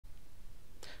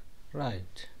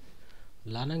Right.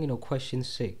 Lana, question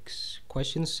 6.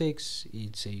 Question 6,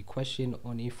 it's a question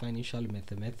on financial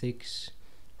mathematics.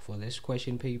 For this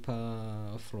question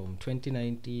paper from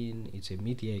 2019, it's a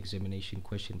mid-year examination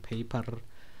question paper.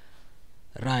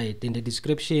 Right, in the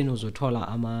description, uzothola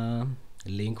ama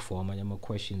link for amanye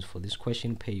questions for this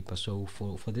question paper. So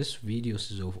for this video,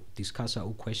 discuss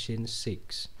question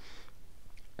 6.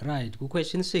 Right,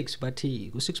 question 6, but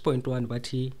 6.1,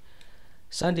 but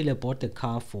Sandile bought a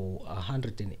car for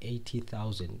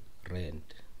 180,000 rand.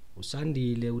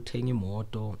 Usandile uthenga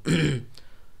imoto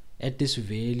at this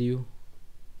value,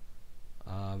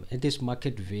 at this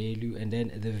market value, and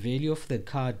then the value of the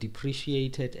car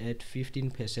depreciated at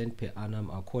 15% per annum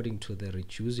according to the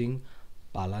reducing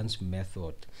balance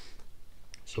method.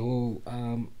 So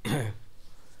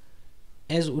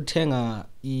as uthenga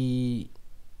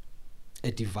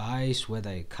a device,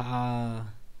 whether a car,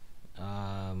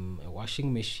 a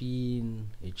washing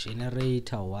machine, a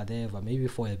generator, or whatever, maybe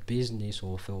for a business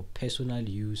or for personal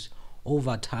use,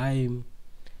 over time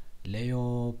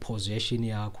leyo possession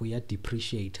yakho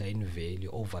depreciate in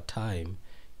value over time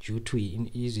due to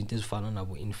izinto ezifana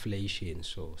nabo inflation.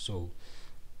 So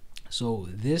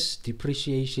this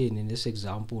depreciation in this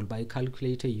example by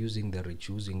calculator using the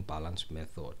reducing balance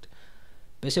method.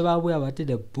 Bese babuya bathi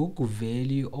the book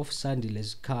value of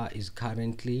Sandile's car is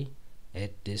currently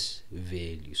at this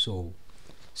value. So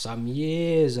some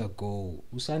years ago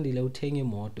uSandile uthenge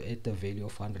imoto at the value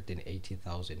of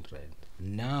 180,000 rand.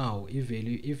 Now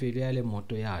i-value yale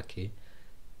moto yakhe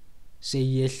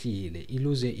seyehlile,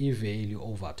 ilose i-value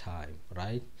over time,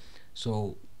 right?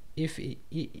 So if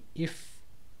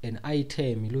an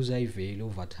item loses i-value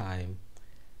over time,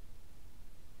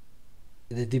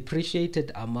 the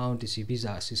depreciated amount is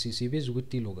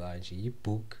ukuthi lo kanje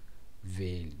i-book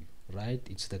value, right?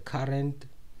 It's the current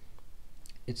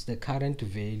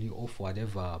value of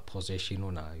whatever possession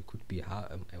onayo. It could be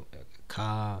a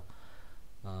car,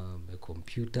 a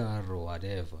computer, or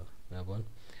whatever.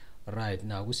 Right,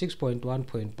 now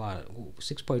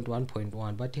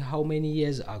 6.1.1, but how many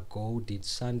years ago did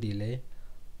Sandile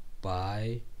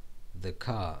buy the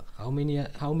car? How many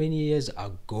years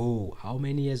ago?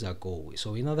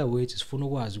 So in other words, sifuna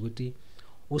ukwazi ukuthi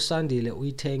uSandile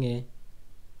uyithenge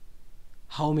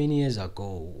how many years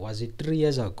ago? Was it 3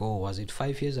 years ago? Was it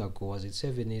 5 years ago? Was it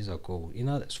 7 years ago?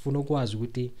 Sifuna ukwazi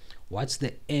ukuthi what's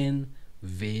the n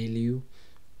value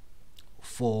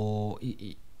for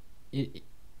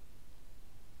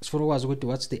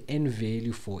what's the n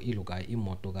value for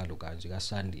imoto kalokanje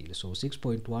kaSandile. So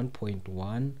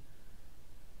 6.1.1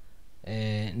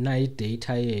 nayi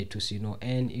data yethu sino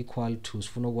n equal to,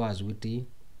 sifuna ukwazi ukuthi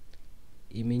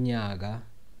iminyaka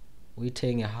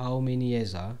uyithenge how many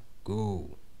years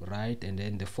ago, right? And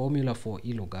then the formula for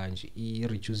ilokanje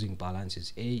reducing balance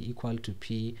is a equal to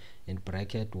p in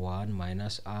bracket 1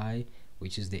 minus I,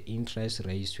 which is the interest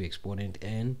raised to exponent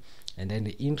n, and then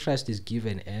the interest is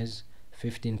given as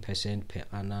 15% per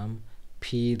annum.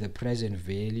 P, the present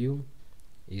value,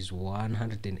 is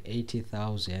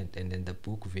 180,000, and then the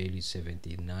book value is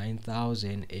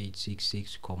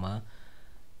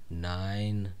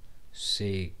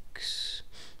 79,866.96.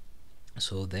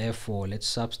 So therefore let's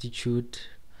substitute.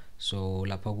 So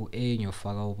lapha ku a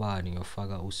ngiyofaka ubani,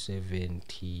 ngiyofaka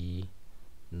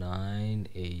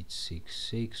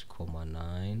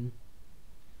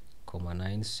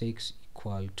u79,866,996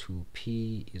 equal to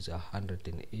p is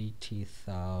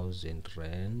 180,000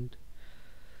 rand.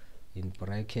 In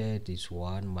bracket is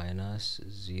 1 minus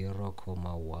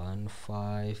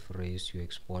 0.15 raised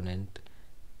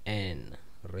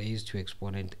to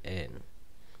exponent n.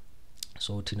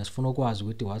 So thina sifuna ukwazi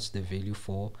ukuthi what's the value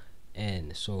for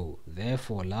n. So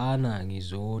therefore lana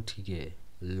ngizothi ke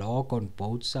log on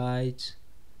both sides.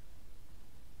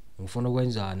 Ngifuna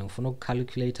ukwenzani? Ngifuna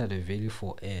ukucalculate the value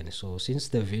for n. So since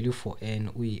the value for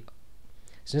n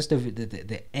since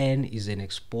the n is an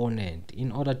exponent,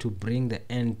 in order to bring the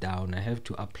n down, I have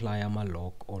to apply a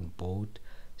log on both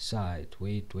sides.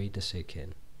 Wait a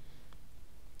second.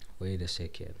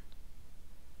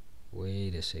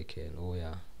 Oh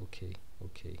yeah, okay.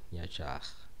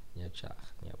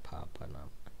 Nyapapa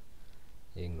nam.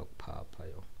 Papa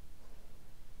yo.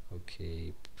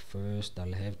 Okay, first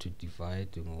I'll have to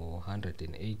divide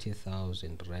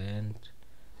 180,000 rand.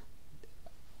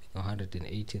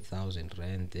 180,000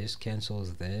 rand. This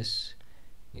cancels this.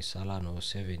 Nisala no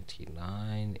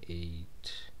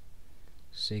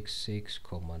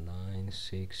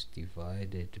 79,866.96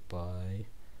 divided by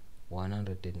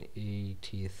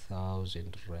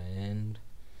 180,000 rand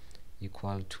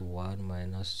equal to 1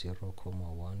 minus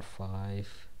 0.15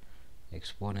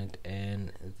 exponent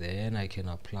n, then I can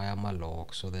apply my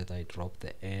log so that I drop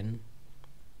the n.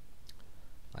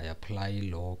 I apply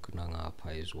log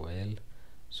nangapha as well,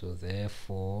 so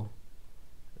therefore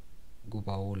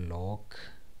kuba log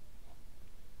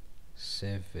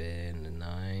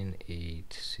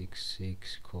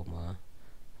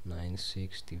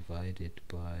 79866,96 divided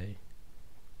by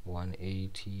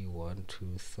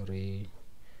 180,123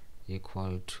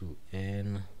 equal to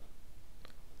n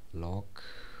log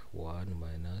 1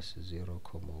 minus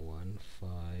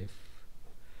 0.15,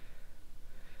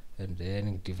 and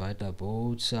then divide by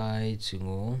both sides,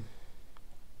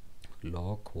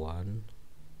 log 1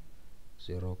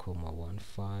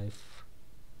 0.15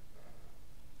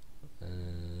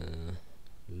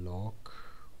 log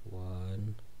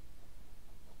 1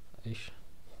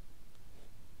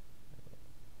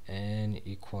 n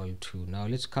equal to, now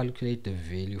let's calculate the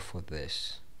value for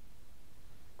this.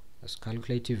 Let's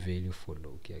calculate the value for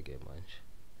log again,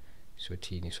 so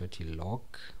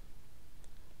log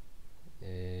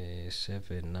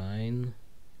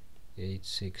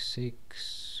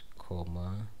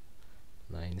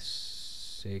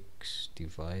 79866,96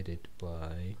 divided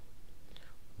by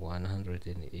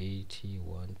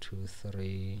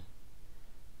 180,123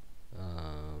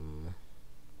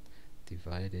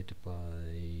 divided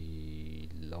by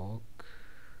log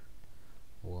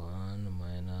 1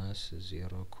 minus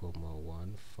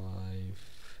 0.15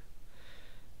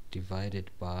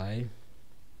 divided by,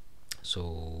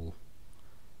 so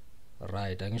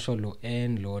right, actually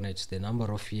n lona it's the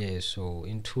number of years, so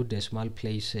in 2 decimal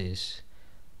places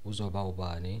uzoba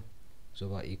ubani,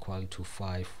 uzoba equal to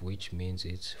 5, which means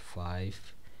it's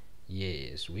 5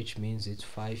 years, which means it's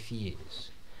 5 years,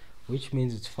 which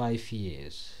means it's 5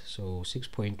 years. So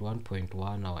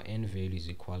 6.1.1, our n value is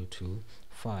equal to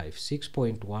 5.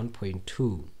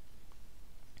 6.1.2,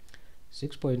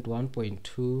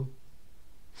 6.1.2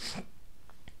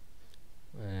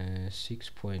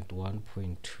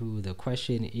 6.1.2, the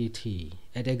question ET,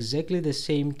 at exactly the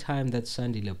same time that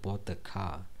Sandile bought the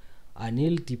car,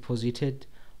 Anil deposited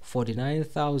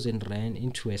 49,000 rand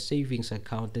into a savings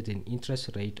account at an interest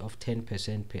rate of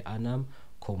 10% per annum,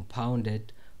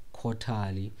 compounded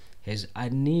quarterly. Has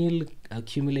Anil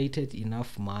accumulated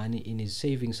enough money in his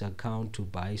savings account to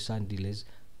buy Sandile's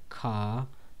car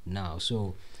now?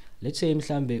 So let's say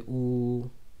mhlambe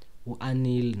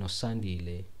Anil no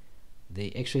Sandile, they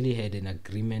actually had an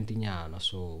agreement inyana.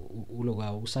 So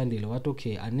uloga Sandile what,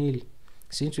 okay Anil,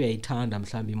 since uyayithanda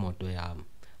mhlambe imoto yami,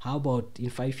 how about in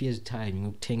 5 years time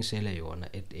ngikuthengisele yona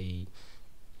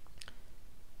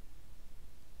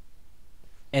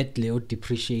at leyo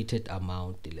depreciated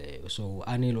amount leyo. So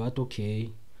Anil what,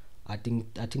 okay I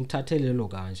think thathe lelo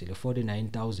kanje le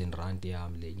 49,000 rand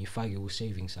yami le ngifake ku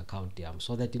savings account yami,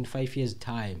 so that in 5 years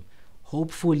time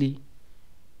hopefully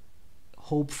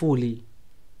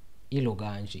ilo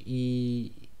kanje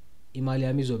imali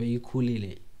yami izobe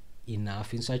ikhulile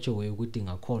enough in such a way ukuthi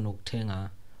ngakhona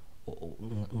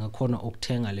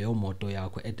ukuthenga leyo moto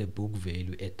yakho at the book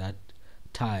value at that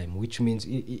time, which means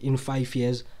in 5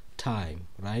 years time,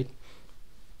 right?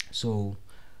 So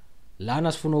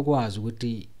lana sifuna ukwazi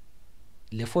ukuthi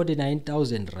le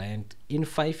 49,000 rand in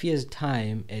 5 years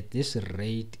time at this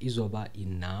rate izoba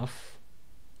enough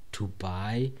to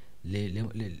buy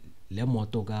le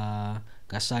moto ka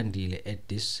Sandile at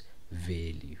this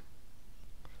value.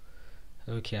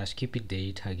 Okay, I'll skip it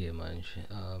data again, man.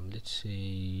 Let's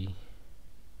say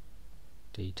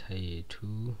data here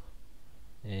 2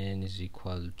 n is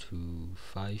equal to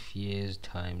 5 years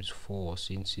times 4,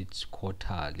 since it's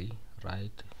quarterly,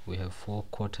 right? We have 4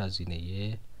 quarters in a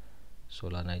year, so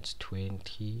lana it's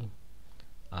 20.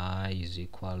 I is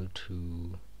equal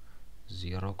to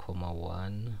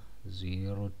 0.10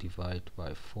 divided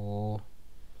by 4,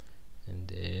 and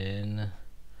then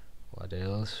what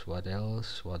else,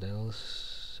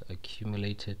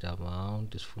 accumulated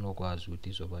amount is funokwazi ukuthi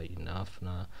izoba enough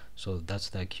now, so that's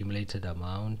the accumulated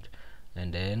amount,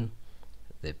 and then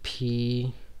the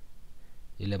P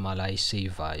ile mali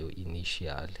ayisaveayo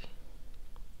initially,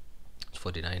 it's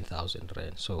 49,000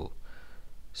 rand. So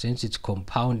since it's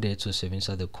compounded, so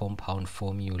sebenzisa the compound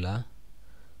formula,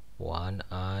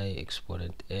 1i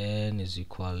exponent n is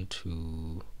equal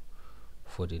to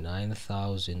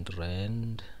 49,000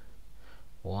 rand,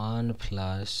 1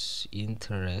 plus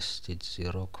interest, it's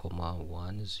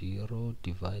 0.10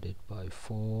 divided by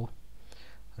 4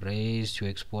 raised to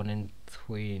exponent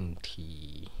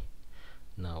 20.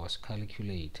 Now let's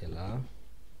calculate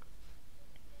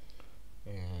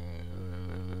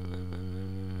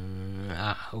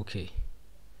okay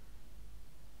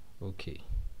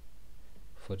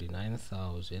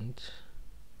 49,000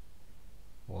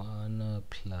 1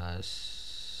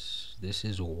 plus, this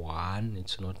is 1,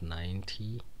 it's not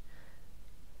 90.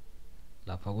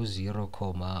 Lapha ku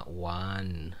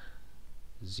 0,10,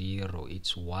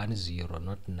 it's 10,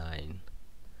 not 9.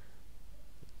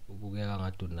 Ubukeka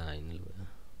ngathi 9.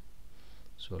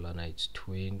 So lana it's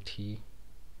 20.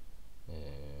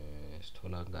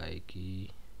 Sithola ngayiki,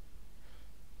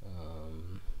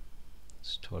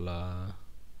 sithola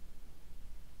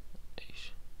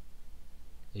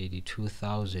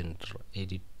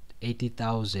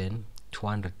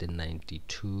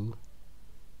 80,292,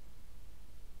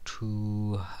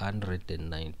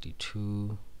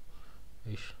 292,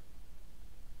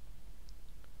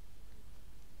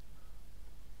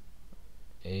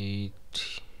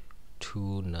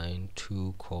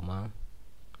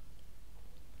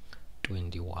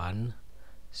 8292,21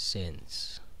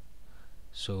 cents.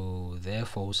 So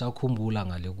therefore usakhumbula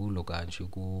ngale kulo kanje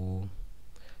ku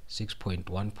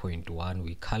 6.1.1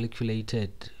 we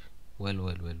calculated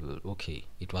well, okay,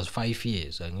 it was 5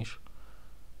 years angisho.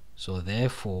 So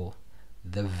therefore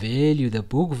the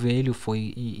book value for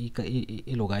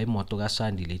iloga imoto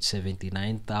kaSandile it's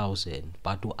 79,000,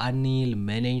 but Anil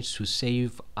managed to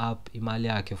save up imali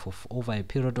yakhe for over a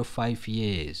period of 5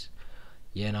 years.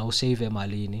 Yena usave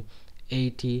emalini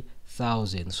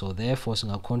 80,000. So therefore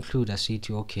singa conclude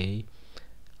asithi okay,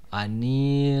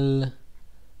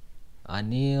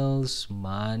 Anil's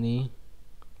money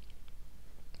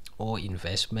or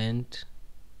investment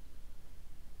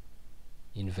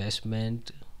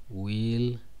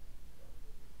will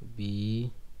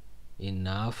be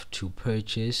enough to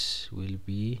purchase,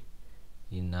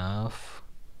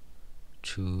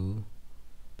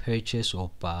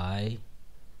 or buy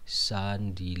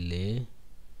Sandile's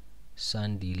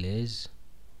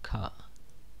car.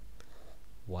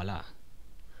 Voila.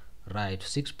 Right,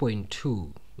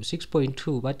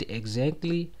 6.2, but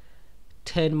exactly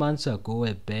 10 months ago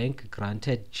a bank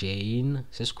granted Jane,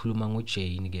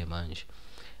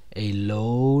 a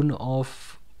loan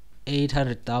of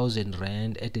 800,000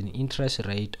 rand at an interest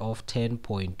rate of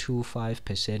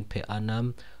 10.25% per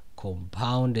annum,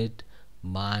 compounded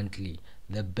monthly.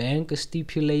 The bank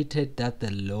stipulated that the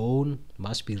loan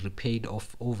must be repaid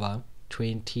off over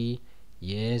 20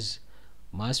 years,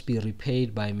 must be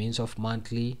repaid by means of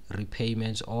monthly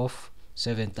repayments of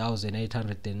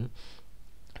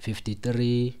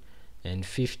 7,853 and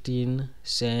 15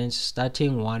 cents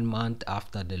starting 1 month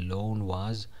after the loan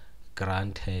was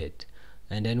granted.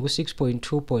 And then with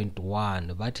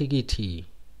 6.2.1 batikiti,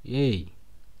 yay,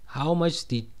 how much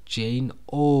did Jane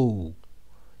owe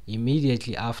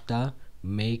immediately after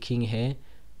making her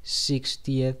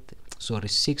 16th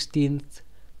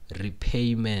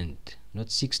repayment? Not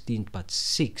 16th but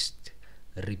 6th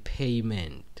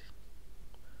repayment.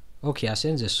 Okay,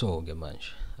 asenze so ke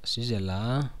manje asize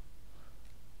la,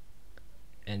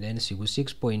 and then siku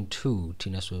 6.2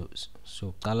 thina so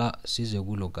qala size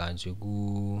kulo kanje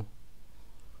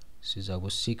siza ku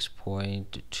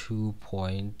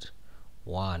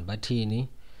 6.2.1 bathini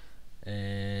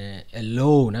a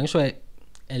loan, actually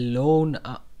a loan,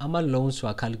 ama loans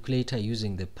were calculated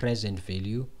using the present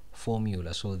value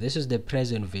formula. So this is the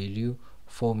present value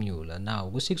formula. Now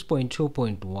with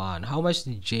 6.2.1, how much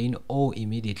did Jane owe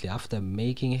immediately after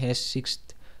making her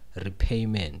 6th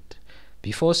repayment?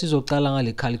 Before sizoqala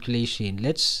ngale calculation,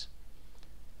 let's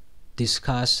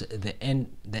discuss the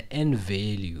end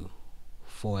value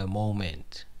for a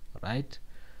moment, right?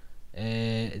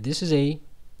 This is a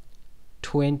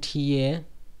 20-year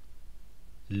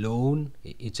loan.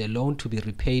 It's a loan to be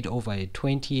repaid over a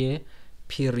 20-year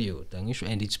period,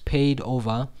 and it's paid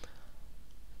over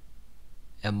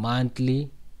a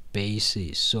monthly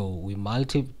basis. So we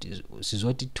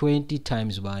multiply 20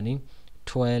 times bani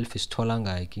 12 is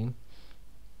tolangaki.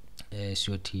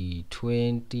 So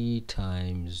 20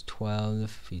 times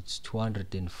 12, it's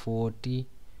 240.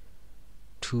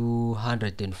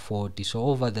 So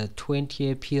over the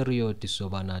 20-year period is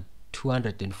over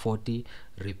 240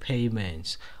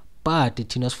 repayments. But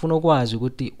thina sifuna ukwazi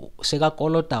ukuthi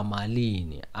sekakolota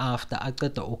malini after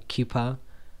aqeda ukukhipha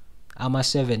ama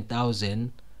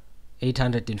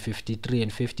 7,853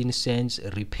 and 15 cents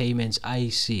repayments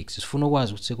i6. Sifuna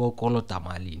ukwazi ukuthi sekakolota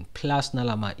malini plus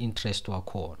nalama interest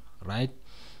wakhona, right?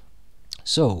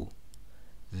 So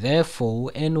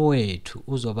therefore n wethu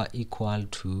uzoba equal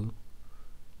to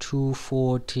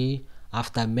 240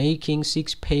 after making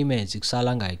 6 payments.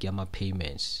 Ikusala ngayiki ama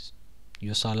payments?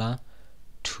 Yosala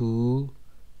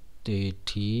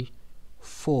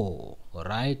 234,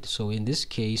 right? So in this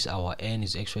case our n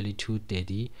is actually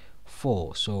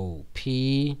 234. So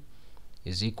p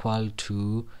is equal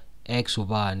to x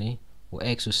ubani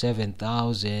x u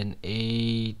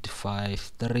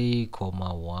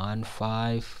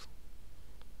 7,853,15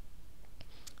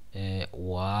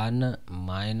 1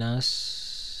 minus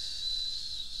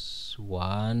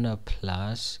 1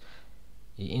 plus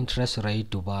interest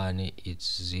rate ubani,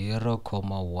 it's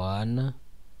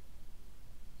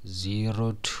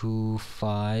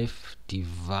 0,1025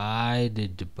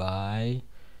 divided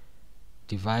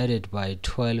by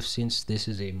 12, since this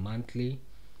is a monthly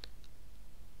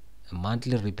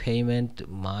repayment,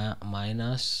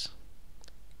 minus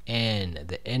n,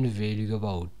 the n value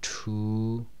about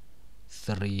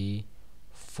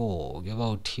 234,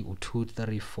 about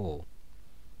 234,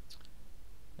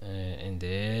 and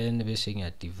then bese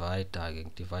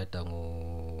ngiyadivide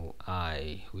ngo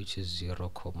I, which is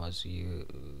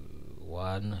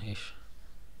 0,01 ish,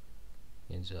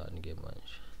 yenzani ke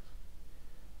manje,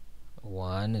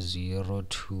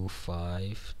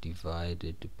 1025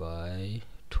 divided by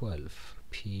 12.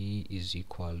 P is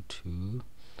equal to,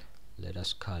 let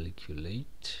us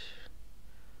calculate,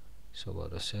 so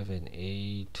about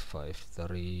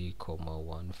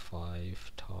 7853,15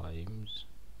 times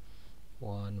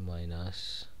 1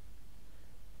 minus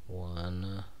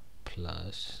 1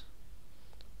 plus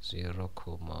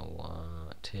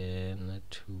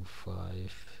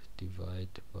 0,1025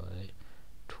 divided by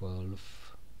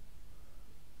 12,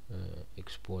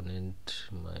 exponent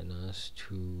minus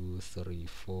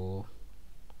 234,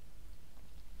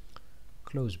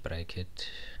 close bracket,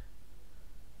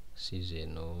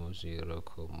 C0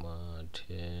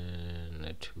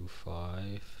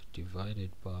 0,1025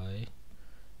 divided by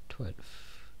 12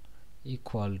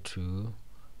 equal to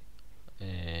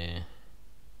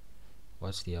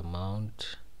what's the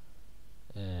amount,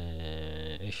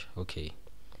 okay,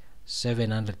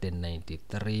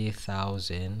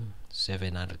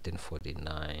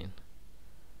 793,749,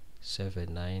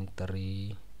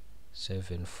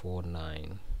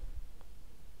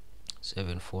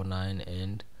 749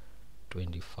 and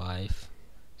 25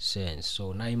 cents.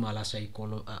 So na imali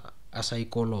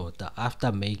asayikolota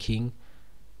after making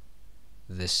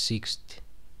the sixth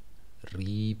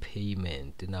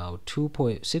repayment. Now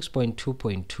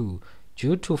 6.2.2,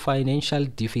 due to financial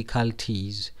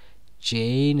difficulties,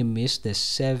 Jane missed the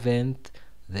 7th,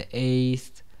 the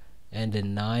 8th, and the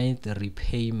 9th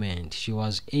repayment. She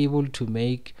was able to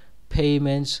make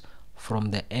payments from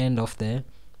the end of the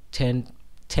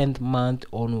 10th month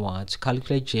onwards.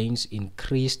 Calculate Jane's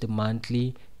increased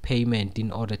monthly payment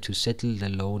in order to settle the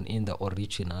loan in the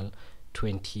original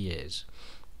 20 years.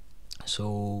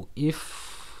 So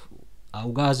if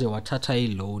awukaze wathatha a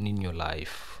loan in your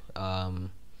life,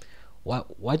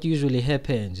 what usually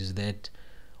happens is that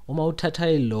uma uthatha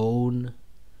a loan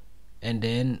and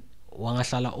then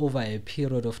wangahlala over a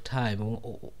period of time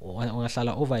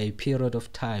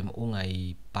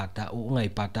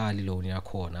ungayibhatali loan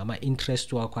yakhona, ama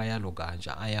interest wakho ayalo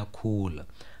kanje ayakhula.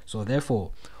 So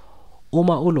therefore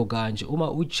uma ulo kanje,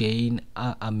 uma uJane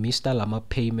amista lama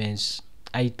payments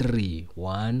I3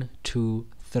 1 2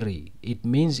 3, it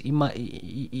means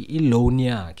I loan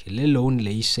yakhe, le loan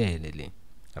leyisele le,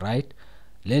 right,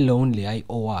 le loan le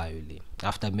ayowayo le,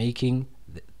 after making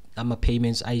ama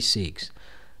payments I6,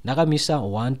 nakamisa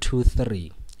 1 2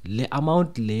 3, le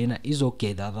amount lena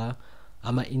izogather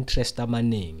ama interest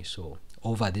amaningi, so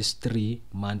over this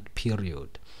 3-month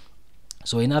period.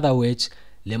 So in other words,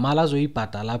 le mali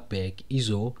azoyibhatala back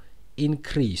izo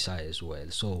increase as well.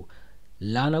 So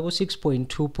lana ku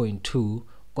 6.2.2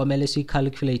 kwamele si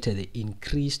calculate the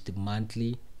increased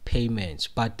monthly payments,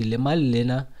 but le mali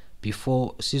lena,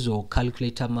 before sizo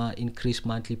calculate ama increased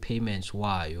monthly payments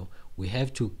wayo, we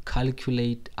have to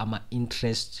calculate ama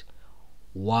interest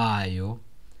wayo,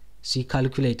 si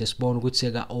calculate sibone ukuthi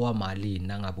seka owa malini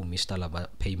nangabe umista lama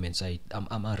payments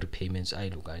ama repayments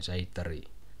ayilukanje ayi3.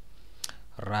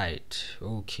 Right,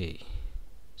 okay,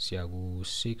 siya ku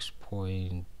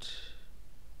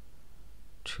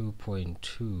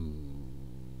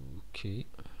 6.2.2, okay,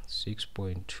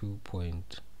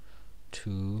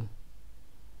 6.2.2,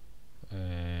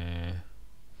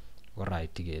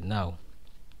 alright again. Now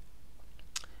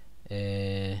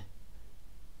le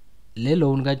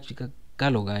loan ka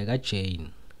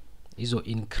Jane izo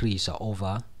increase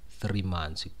over 3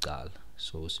 months iqala.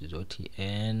 So sizothi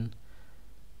n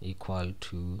equal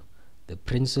to the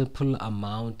principal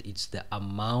amount, it's the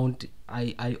amount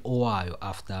I owe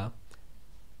after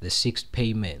the 6th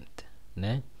payment,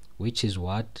 ne? Which is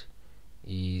what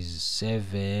is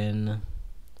 7,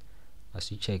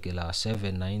 as you check it out,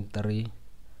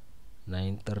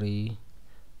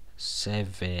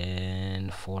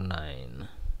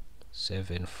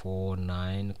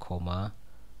 749, comma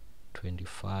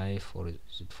 25, or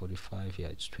is it 45? Yeah,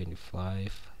 it's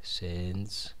 25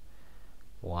 cents.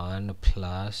 1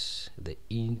 plus the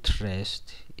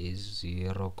interest is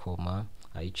 0,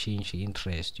 I change the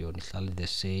interest yona ihlale the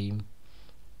same,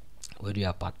 whether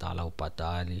uyabhatala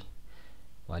ubhatali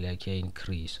mali yakhe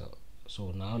increase.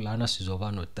 So now lana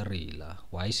sizoba no 3 la.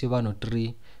 Why siba no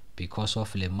 3? Because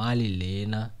of le mali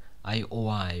lena ayi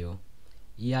owayo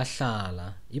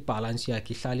iyahlala, ibalance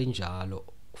yakhe ihlala injalo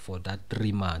for that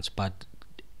 3 months, but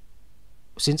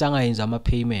since angayenza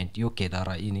ama-payment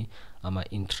yogethera ini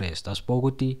ama-interest, asibuka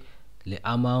ukuthi le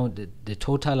amount, the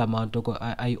total amount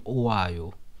ayi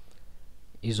owayo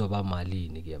izoba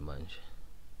malini ke manje?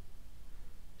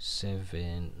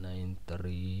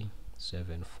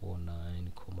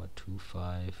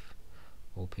 793,749,25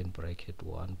 open bracket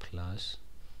 1 plus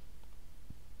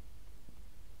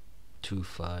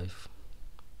 25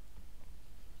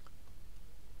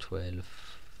 12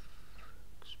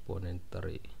 exponent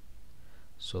 3.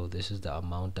 So this is the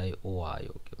amount I owe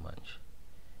ke manje,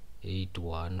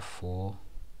 814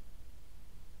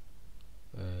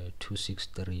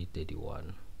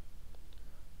 263.31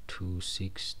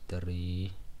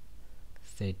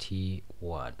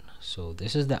 263.31. So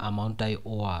this is the amount I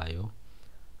owe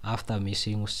after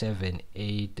missing 7,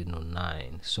 8 no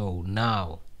 9. So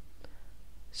now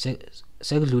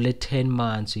sekudlule 10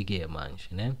 months ke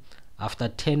manje, ne? After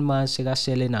 10 months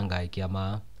sekasele nangaki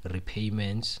ama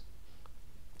repayments.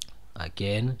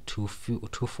 Again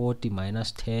 240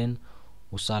 minus 10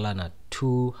 usala na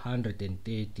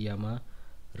 230 ama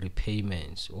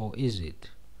repayments, or is it?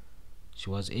 She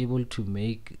was able to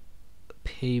make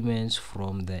payments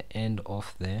from the end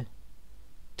of the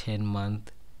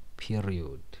 10-month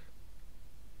period.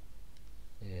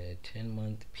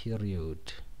 10-month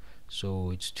period. So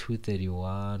it's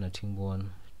 231. I think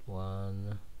one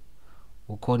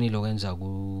ukhonile wenza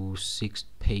ku 6th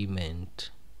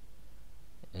payment,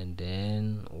 and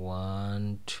then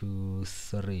 1 2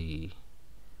 3,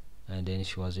 and then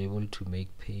she was able to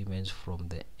make payments from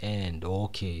the end.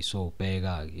 Okay, so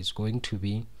bega, it's going to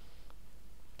be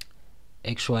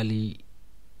actually,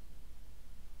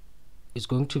 it's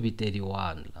going to be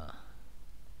 31 la.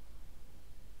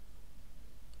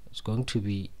 It's going to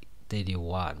be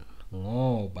 31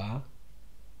 ngoba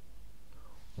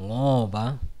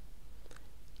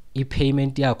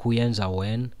i-payment yakho uyenza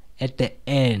when? At the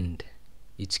end.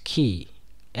 It's key.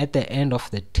 At the end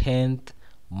of the 10th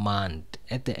month.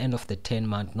 At the end of the 10th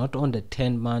month. Not on the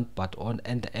 10th month, but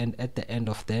at the end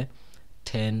of the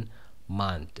 10th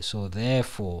month. So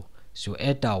therefore, so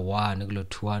add a 1 equal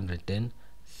 230.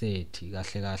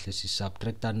 Kahle kahle si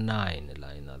subtract a 9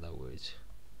 la, in other words.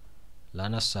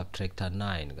 Lana subtract a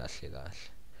 9 kahle kahle.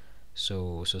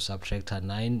 So subtract a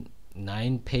 9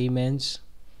 payments.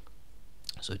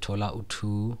 So tola u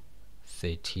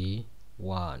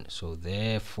 231. So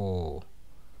therefore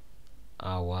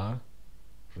our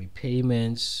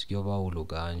repayments yoba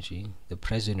uluganji, the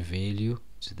present value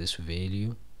is this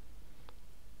value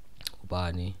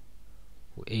ubani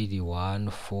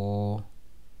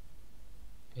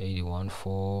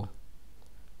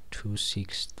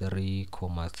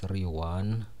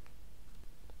 81,4,263,31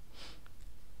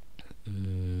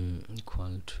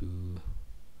 equal to,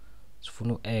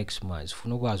 sifuna x manje,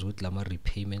 sifuna ukwazi ukuthi lama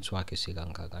repayments wakhe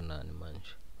sekangakanani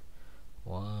manje.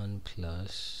 1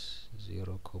 plus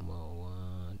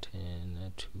 0,1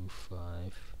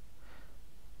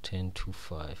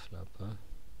 10.25 lapha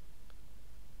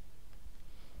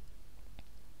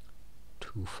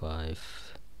 25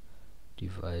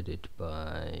 divided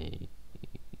by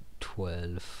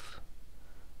 12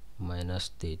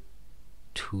 minus the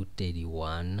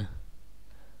 231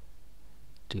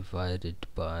 divided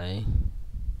by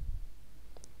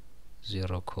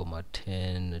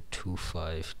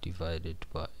 0,1025 divided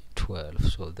by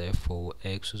 12. So therefore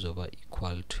x is over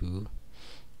equal to,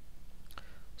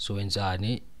 so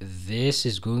wenzani, this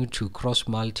is going to cross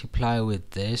multiply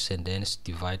with this and then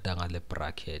divide ngale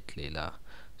bracket lila.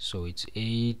 So it's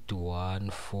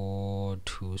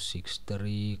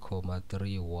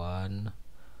 814,263,31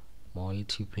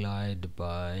 multiplied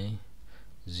by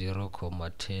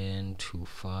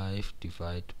 0,1025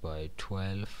 divided by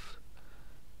 12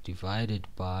 divided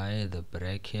by the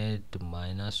bracket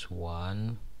minus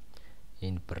 1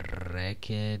 in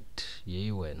bracket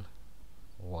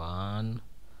 1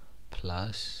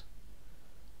 plus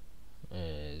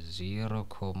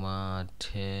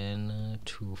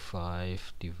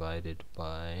 0,1025 divided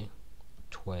by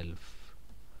 12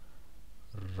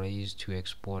 raised to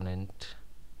exponent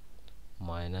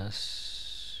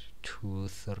minus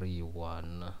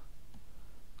 231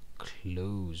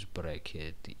 close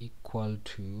bracket equal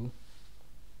to,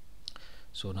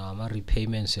 so now ama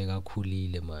repayments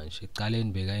sekakhulile manje.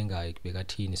 Ekuqaleni bekayingaki,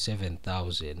 bekathini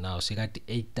 7,000, now sekathi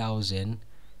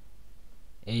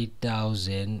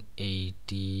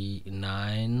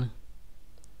 8,089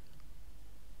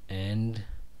 and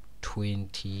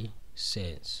 20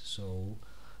 cents. So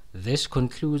this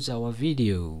concludes our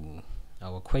video,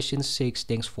 our question 6.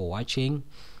 Thanks for watching.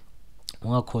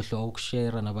 Ungakhohlwa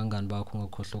ukushare nabangani bakho,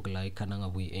 ungakhohlwa ukulike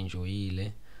nangabe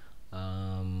uyenjoyile.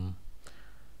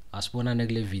 Asibonane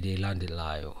kule video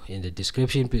elandelayo. In the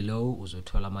description below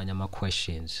uzothola amanye ama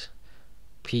questions.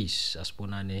 Peace.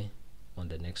 Asibonane on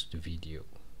the next video.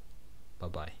 Bye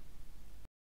bye.